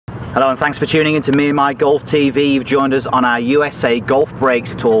Hello and thanks for tuning in to Me and My Golf TV. You've joined us on our USA Golf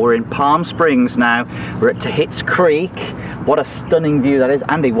Breaks tour. We're in Palm Springs now. We're at TAHQUITZ Creek. What a stunning view that is.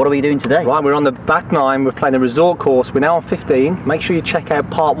 Andy, what are we doing today? Right, we're on the back nine. We're playing a resort course. We're now on 15. Make sure you check out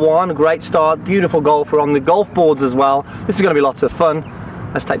part 1. Great start, beautiful golf. We're on the golf boards as well. This is going to be lots of fun.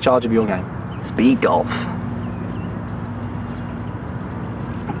 Let's take charge of your game. Speed golf.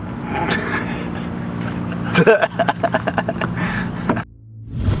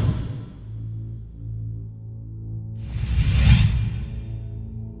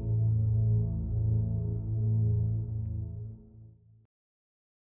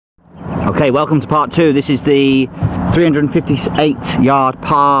 Okay, welcome to part 2. This is the 358 yard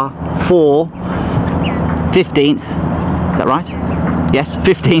par 4, 15th, is that right? Yes,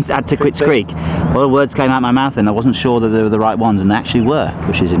 15th at TAHQUITZ Creek. Well, the words came out of my mouth and I wasn't sure that they were the right ones, and they actually were,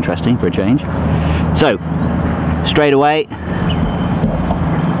 which is interesting for a change. So, straight away.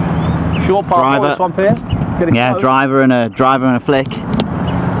 Short par 4, this one, Pierce. Yeah, driver and a flick.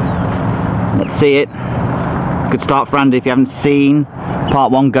 Let's see it. Good start for Andy. If you haven't seen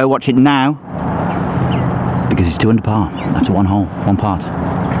part 1, go watch it now, because it's 2 under par after one hole, one part.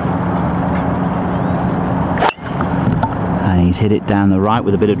 And he's hit it down the right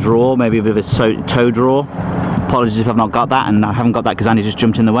with a bit of draw, maybe a bit of a toe draw. Apologies if I've not got that, and I haven't got that because Andy just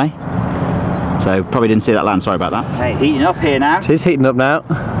jumped in the way. So probably didn't see that land, sorry about that. Hey, heating up here now. It is heating up now.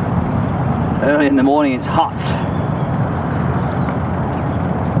 Early in the morning, it's hot.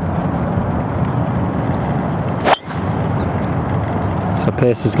 So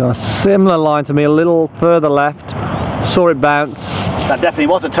Pierce has got a similar line to me, a little further left. Saw it bounce. That definitely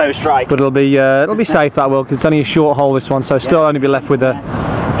was a toe strike. But it'll be safe, that will, because it's only a short hole, this one, so still only be left with an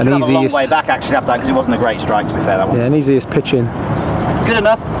easiest. A long way back actually after that, because it wasn't a great strike, to be fair, that one. Yeah, an easiest pitch in. Good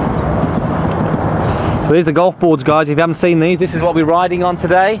enough. So here's the golf boards, guys. If you haven't seen these, this is what we're riding on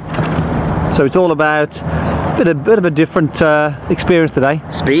today. So it's all about a bit of a different experience today.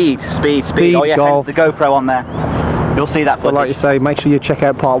 Speed. Oh yeah, hence the GoPro on there. You'll see that footage. So like you say, make sure you check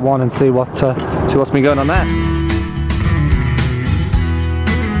out part 1 and see what's been going on there.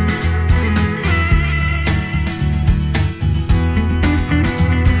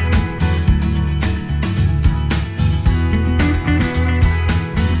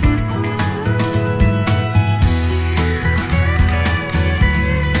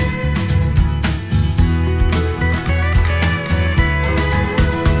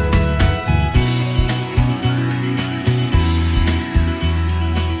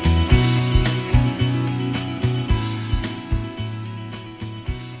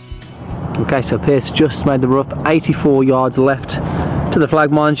 Okay, so Pierce just made the rough, 84 yards left to the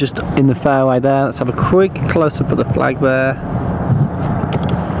flag. Mine's just in the fairway there. Let's have a quick close-up at the flag there.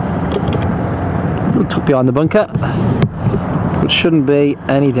 A little tuck behind the bunker, but shouldn't be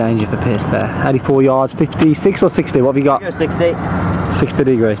any danger for Pierce there. 84 yards, 56 or 60, what have you got? Go 60. 60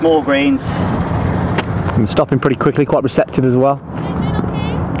 degrees. Small greens. And stopping pretty quickly, quite receptive as well.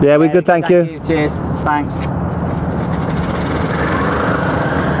 Yeah, we're good, thank you. Cheers, thanks.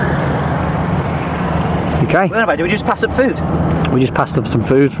 Okay. What about, do we just pass up food? We just passed up some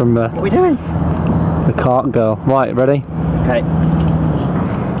food from what are we doing? The cart girl. Right, ready? Okay.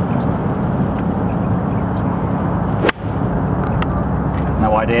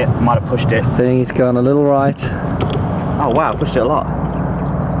 No idea, might have pushed it. I think it's gone a little right. Oh wow, pushed it a lot.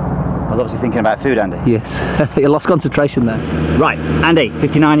 I was obviously thinking about food, Andy. Yes, you lost concentration there. Right, Andy,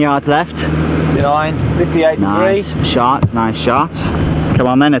 59 yards left. 59, 58 nice degrees. Shot, nice shot. Come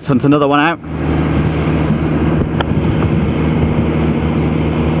on then, let's hunt another one out.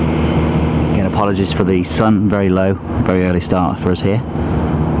 Apologies for the sun, very low, very early start for us here.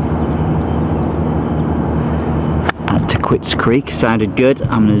 At TAHQUITZ Creek, sounded good.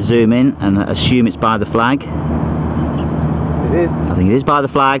 I'm going to zoom in and assume it's by the flag. It is. I think it is by the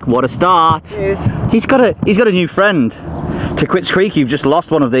flag. What a start! It is. He's got a new friend. TAHQUITZ Creek, you've just lost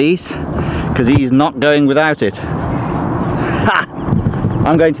one of these because he's not going without it. Ha!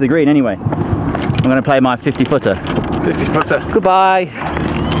 I'm going to the green anyway. I'm going to play my 50-footer. 50-footer. Goodbye.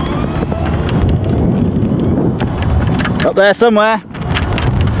 Up there somewhere.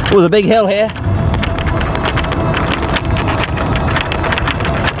 Oh, there's a big hill here.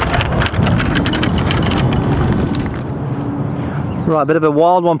 Right, a bit of a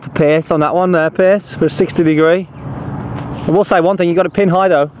wild one for Pierce on that one there, Pierce, for a 60 degree. I will say one thing, you got it pin high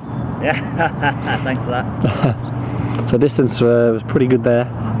though. Yeah, thanks for that. So distance was pretty good there.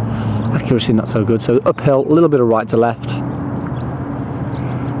 Accuracy not so good, so uphill, a little bit of right to left.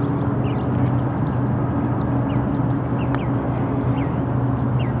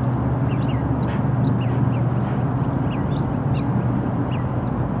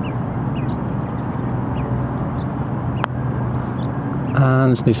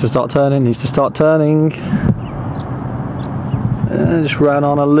 And just needs to start turning, just ran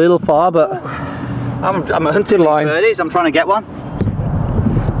on a little far, but I'm hunting line. birdies, I'm trying to get one.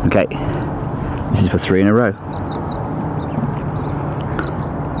 Okay, this is for 3 in a row.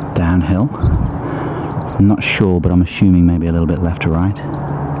 Downhill. I'm not sure, but I'm assuming maybe a little bit left to right.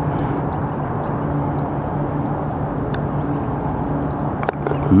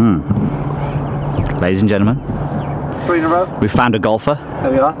 Ladies and gentlemen, 3 in a row. we found a golfer.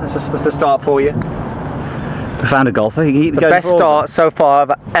 There we are. That's a start for you. We found a golfer. The best start so far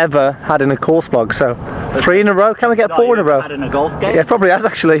I've ever had in a course vlog. So 3 in a row. Can we get 4 in a row? Had in a golf game? Yeah, probably has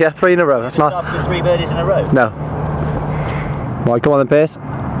actually. Yeah, 3 in a row. That's nice. After 3 birdies in a row. No. Right, come on then, Pierce.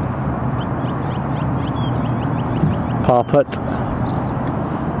 Par putt.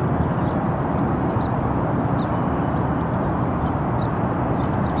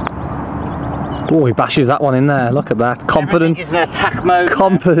 Oh, he bashes that one in there. Look at that. Confident. Everything is in attack mode.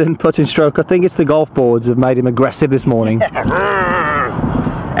 Confident putting stroke. I think it's the golf boards have made him aggressive this morning.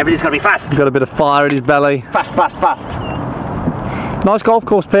 Everything's got to be fast. He's got a bit of fire in his belly. Fast, fast, fast. Nice golf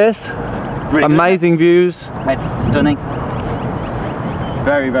course, Pierce. Really amazing views. It's stunning.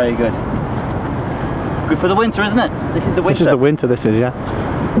 Very, very good. Good for the winter, isn't it? This is the winter. This is the winter, this is, yeah.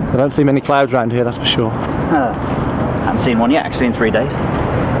 I don't see many clouds around here, that's for sure. Haven't seen one yet, actually, in 3 days.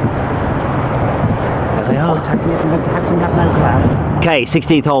 There they are. Okay,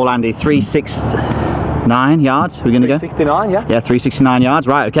 16th hole, Andy. 369 yards. We're going to go? 369, yeah. Yeah, 369 yards.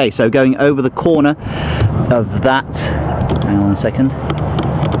 Right, okay, so going over the corner of that. Hang on a second.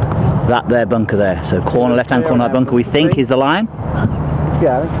 That there bunker there. So corner, left-hand corner of that bunker, we think is the line.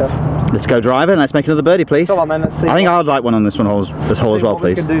 Yeah, I think so. Let's go driving. Let's make another birdie, please. Come on then, let's see. I think I'd like one on this hole as well,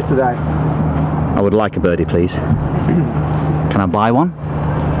 please. What we can do today. I would like a birdie, please. Can I buy one?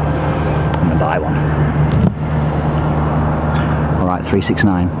 I'm going to buy one. Alright,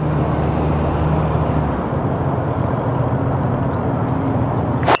 369.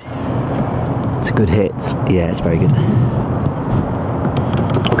 It's a good hit. Yeah, it's very good.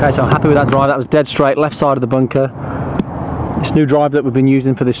 Okay, so I'm happy with that drive. That was dead straight, left side of the bunker. This new drive that we've been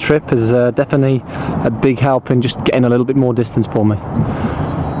using for this trip is definitely a big help in just getting a little bit more distance for me.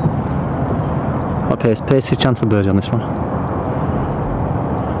 Right, Pierce his chance for birdie on this one.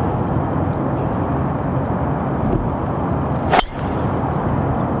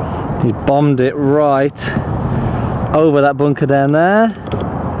 He's bombed it right over that bunker down there.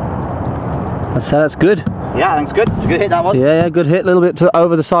 That's good. Yeah, I think it's good. It's a good hit, that was. Yeah, good hit. A little bit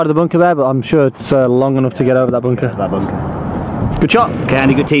over the side of the bunker there, but I'm sure it's long enough to get over that bunker. Good shot. Okay,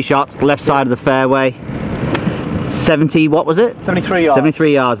 Andy, good tee shot. Left side of the fairway. 70, what was it? 73 yards.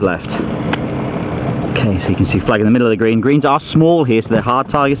 73 yards left. Okay, so you can see flag in the middle of the green. Greens are small here, so they're hard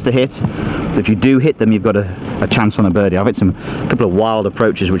targets to hit. But if you do hit them, you've got a chance on a birdie. I've hit a couple of wild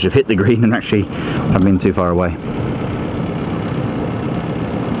approaches which have hit the green and actually haven't been too far away.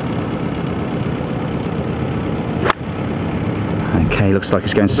 Okay, looks like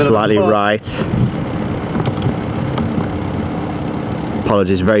it's going slightly right.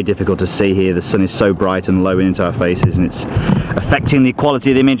 Apologies, very difficult to see here. The sun is so bright and low into our faces and it's affecting the quality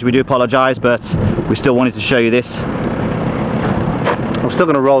of the image. We do apologise, but we still wanted to show you this. I'm still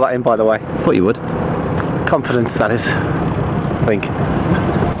going to roll that in, by the way. Thought you would. Confidence, that is, I think.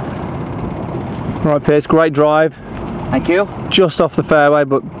 Right, Pierce, great drive. Thank you. Just off the fairway,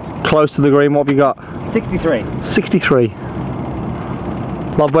 but close to the green. What have you got? 63. 63.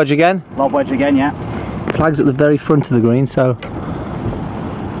 Lob wedge again? Lob wedge again, yeah. Flag's at the very front of the green, so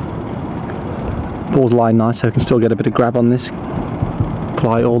ball's lying nice, so I can still get a bit of grab on this.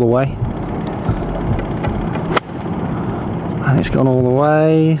 Apply it all the way. And it's gone all the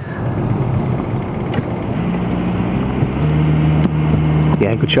way.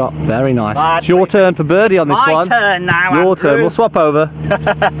 Yeah, good shot. Very nice. It's your turn for birdie on this one. My turn now, Your turn. We'll swap over.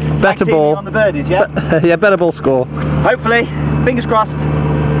 Better ball. On the birdies, yeah? Yeah, better ball score. Hopefully. Fingers crossed.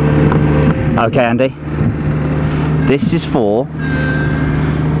 Okay, Andy. This is for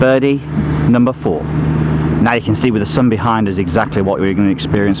birdie number 4. Now you can see with the sun behind us exactly what we're going to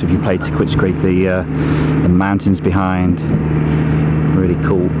experience if you play TAHQUITZ Creek. The mountains behind. Really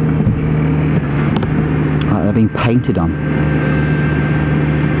cool. Right, they're being painted on.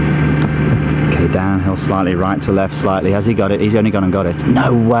 Okay, downhill slightly, right to left slightly. Has he got it? He's only gone and got it.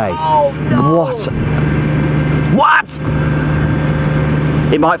 No way. Oh, no. What? What?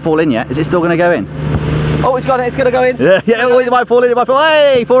 It might fall in yet. Is it still going to go in? Oh, it's got it. It's going to go in. Yeah, oh, it might fall in. It might fall.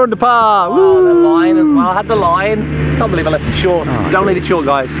 Hey, 4 under par. Oh, the line as well. I had the line. Can't believe I left it short. Oh, don't leave it short,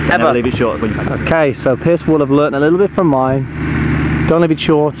 guys. Never leave it short. Okay, so Pierce will have learnt a little bit from mine. Don't leave it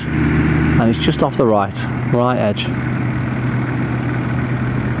short. And it's just off the right edge.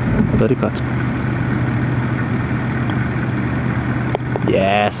 Birdie putt.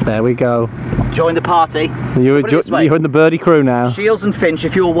 Yes, there we go. Join the party. You're in the birdie crew now. Shields and Finch,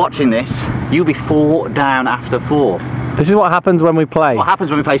 if you're watching this, you'll be 4 down after 4. This is what happens when we play. What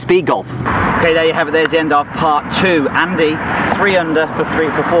happens when we play speed golf. Okay, there you have it. There's the end of part 2. Andy, 3 under for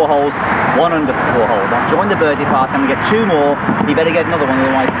 4 holes, 1 under for 4 holes. I've joined the birdie party. I'm going to get 2 more. You better get another one,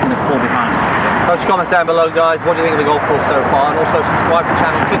 otherwise it's going to fall behind. Post your comments down below, guys. What do you think of the golf course so far? And also subscribe to the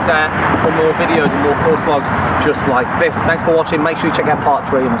channel. Click there for more videos and more course vlogs just like this. Thanks for watching. Make sure you check out part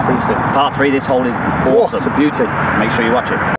 3 and we'll see you soon. Part 3, this hole is awesome. Oh, it's a beauty. Make sure you watch it.